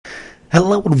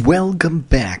Hello and welcome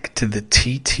back to the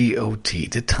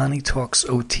TTOT, to Tani Talks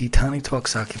OT, Tani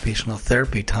Talks Occupational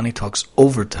Therapy, Tani Talks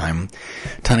Overtime,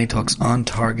 Tani Talks On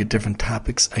Target, different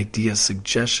topics, ideas,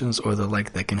 suggestions, or the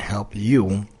like that can help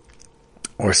you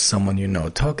or someone you know.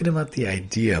 Talking about the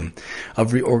idea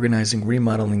of reorganizing,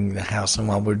 remodeling the house, and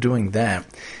while we're doing that,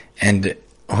 and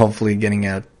hopefully getting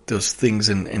out those things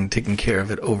and taking care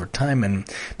of it over time and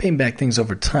paying back things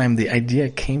over time, the idea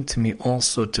came to me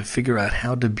also to figure out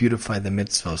how to beautify the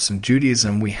mitzvos. In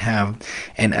Judaism, we have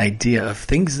an idea of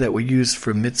things that we use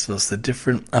for mitzvos, the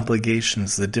different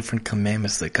obligations, the different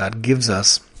commandments that God gives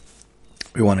us.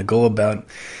 We want to go about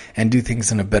and do things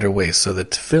in a better way. So the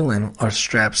tefillin are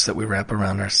straps that we wrap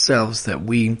around ourselves that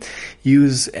we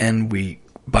use and we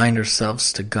bind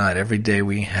ourselves to God. Every day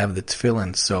we have the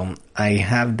tefillin. So I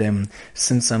have them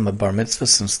since I'm a bar mitzvah,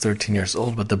 since 13 years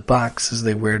old. But the boxes,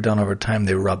 they wear down over time.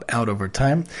 They rub out over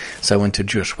time. So I went to a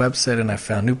Jewish website and I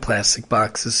found new plastic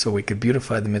boxes so we could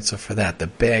beautify the mitzvah for that. The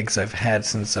bags I've had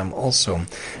since I'm also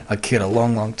a kid, a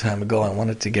long, long time ago. I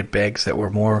wanted to get bags that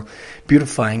were more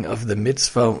beautifying of the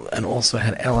mitzvah and also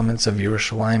had elements of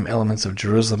Yerushalayim, elements of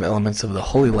Jerusalem, elements of the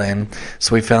Holy Land.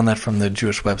 So we found that from the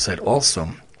Jewish website also.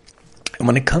 And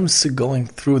when it comes to going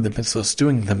through the mitzvahs,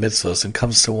 doing the mitzvahs, and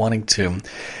comes to wanting to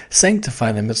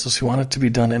sanctify the mitzvahs, we want it to be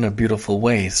done in a beautiful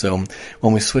way. So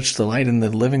when we switch the light in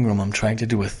the living room, I'm trying to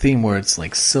do a theme where it's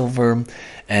like silver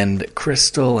and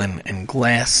crystal and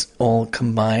glass all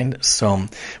combined. So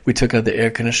we took out the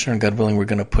air conditioner, and God willing, we're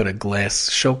going to put a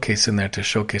glass showcase in there to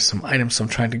showcase some items. So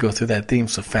I'm trying to go through that theme.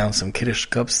 So found some Kiddush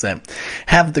cups that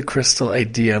have the crystal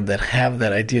idea, that have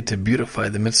that idea to beautify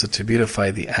the mitzvah, to beautify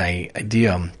the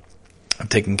idea. I'm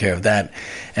taking care of that.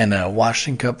 And a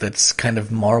washing cup that's kind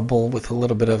of marble with a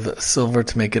little bit of silver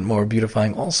to make it more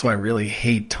beautifying. Also, I really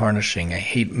hate tarnishing. I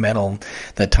hate metal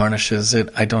that tarnishes it.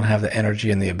 I don't have the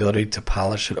energy and the ability to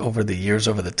polish it over the years,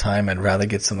 over the time. I'd rather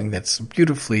get something that's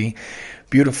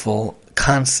beautiful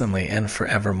constantly and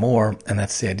forevermore, and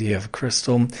that's the idea of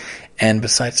crystal. And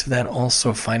besides that,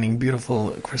 also finding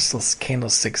beautiful crystal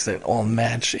candlesticks that all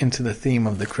match into the theme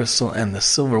of the crystal and the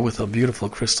silver, with a beautiful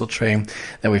crystal tray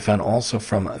that we found also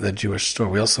from the Jewish store.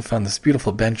 We also found this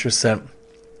beautiful bencher set.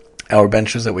 Our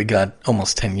benches that we got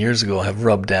almost 10 years ago have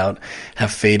rubbed out,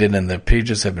 have faded, and the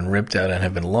pages have been ripped out and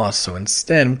have been lost. So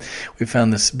instead, we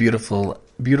found this beautiful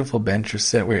bencher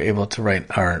set. We were able to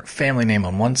write our family name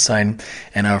on one side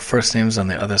and our first names on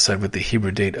the other side with the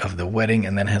Hebrew date of the wedding,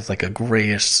 and then has like a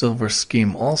grayish silver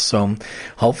scheme also.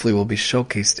 Hopefully will be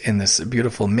showcased in this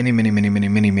beautiful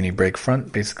mini break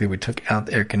front. Basically, we took out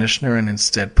the air conditioner and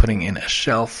instead putting in a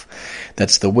shelf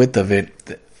that's the width of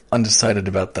it. Undecided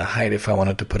about the height, if I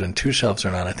wanted to put in two shelves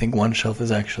or not. I think one shelf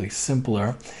is actually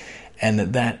simpler, and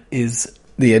that is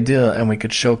the idea. And we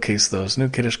could showcase those new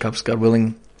Kiddush cups, God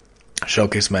willing,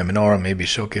 showcase my menorah, maybe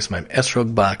showcase my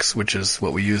esrog box, which is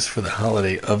what we use for the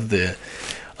holiday of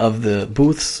the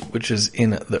booths, which is in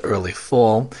the early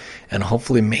fall. And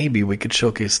hopefully maybe we could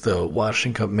showcase the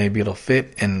washing cup, maybe it'll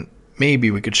fit, and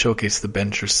maybe we could showcase the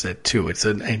bencher set too. It's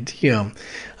an idea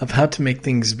of how to make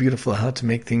things beautiful, how to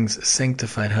make things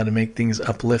sanctified, how to make things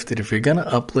uplifted. If you're going to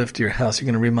uplift your house, you're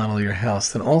going to remodel your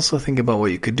house, then also think about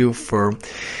what you could do for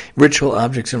ritual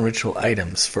objects and ritual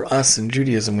items. For us in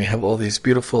Judaism, we have all these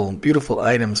beautiful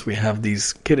items. We have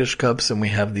these Kiddush cups and we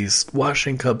have these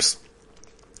washing cups,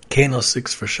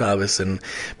 candlesticks for Shabbos, and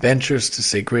benchers to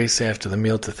say grace after the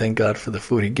meal, to thank God for the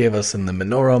food He gave us, and the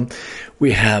menorah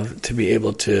we have to be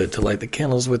able to light the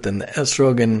candles with, and the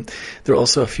esrog. And there are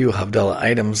also a few Havdalah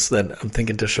items that I'm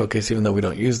thinking to showcase, even though we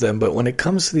don't use them. But when it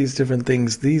comes to these different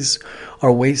things, these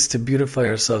are ways to beautify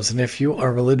ourselves. And if you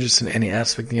are religious in any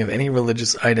aspect, and you have any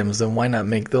religious items, then why not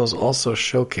make those also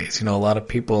showcase? You know, a lot of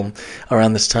people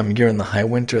around this time of year in the high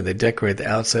winter, they decorate the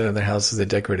outside of their houses, they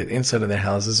decorate the inside of their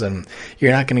houses, and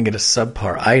you're not going to get a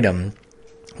subpar item.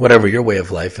 Whatever your way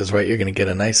of life is, right? You're going to get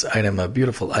a nice item, a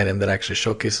beautiful item that actually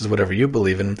showcases whatever you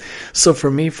believe in. So for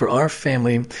me, for our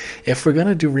family, if we're going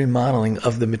to do remodeling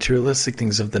of the materialistic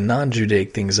things, of the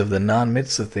non-Judaic things, of the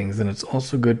non-mitzvah things, then it's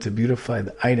also good to beautify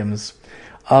the items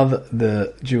of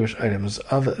the Jewish items,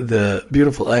 of the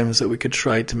beautiful items, that we could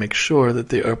try to make sure that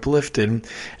they are uplifted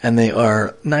and they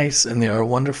are nice and they are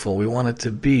wonderful. We want it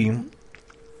to be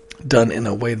done in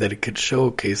a way that it could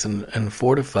showcase and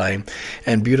fortify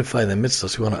and beautify the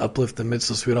mitzvahs. We want to uplift the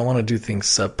mitzvahs. We don't want to do things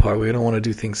subpar. We don't want to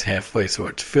do things halfway. So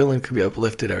our tefillin could be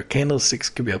uplifted, our candlesticks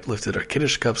could be uplifted, our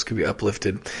Kiddush cups could be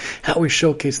uplifted. How we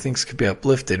showcase things could be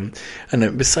uplifted. And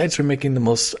then besides, we're making the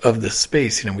most of the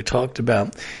space. You know, we talked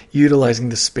about utilizing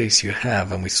the space you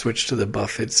have, and we switched to the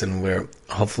buffets, and we're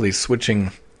hopefully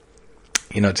switching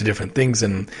to different things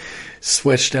and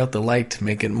switched out the light to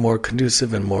make it more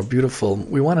conducive and more beautiful.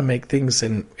 We want to make things,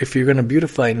 and if you're going to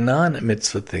beautify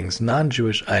non-mitzvah things,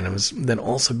 non-Jewish items, then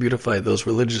also beautify those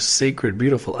religious, sacred,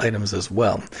 beautiful items as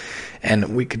well.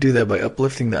 And we could do that by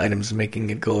uplifting the items,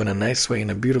 making it go in a nice way, in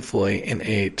a beautiful way, in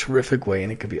a terrific way,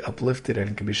 and it could be uplifted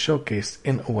and it could be showcased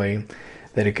in a way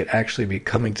that it could actually be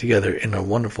coming together in a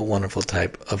wonderful, wonderful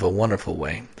type of a wonderful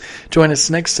way. Join us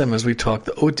next time as we talk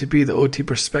the OTP, the OT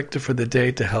perspective for the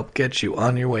day, to help get you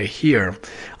on your way here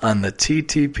on the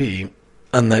TTP,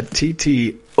 on the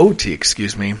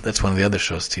TTOT, that's one of the other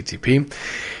shows, TTP,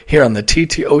 here on the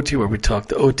TTOT, where we talk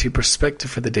the OT perspective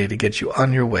for the day to get you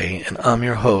on your way, and I'm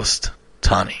your host,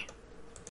 Tani.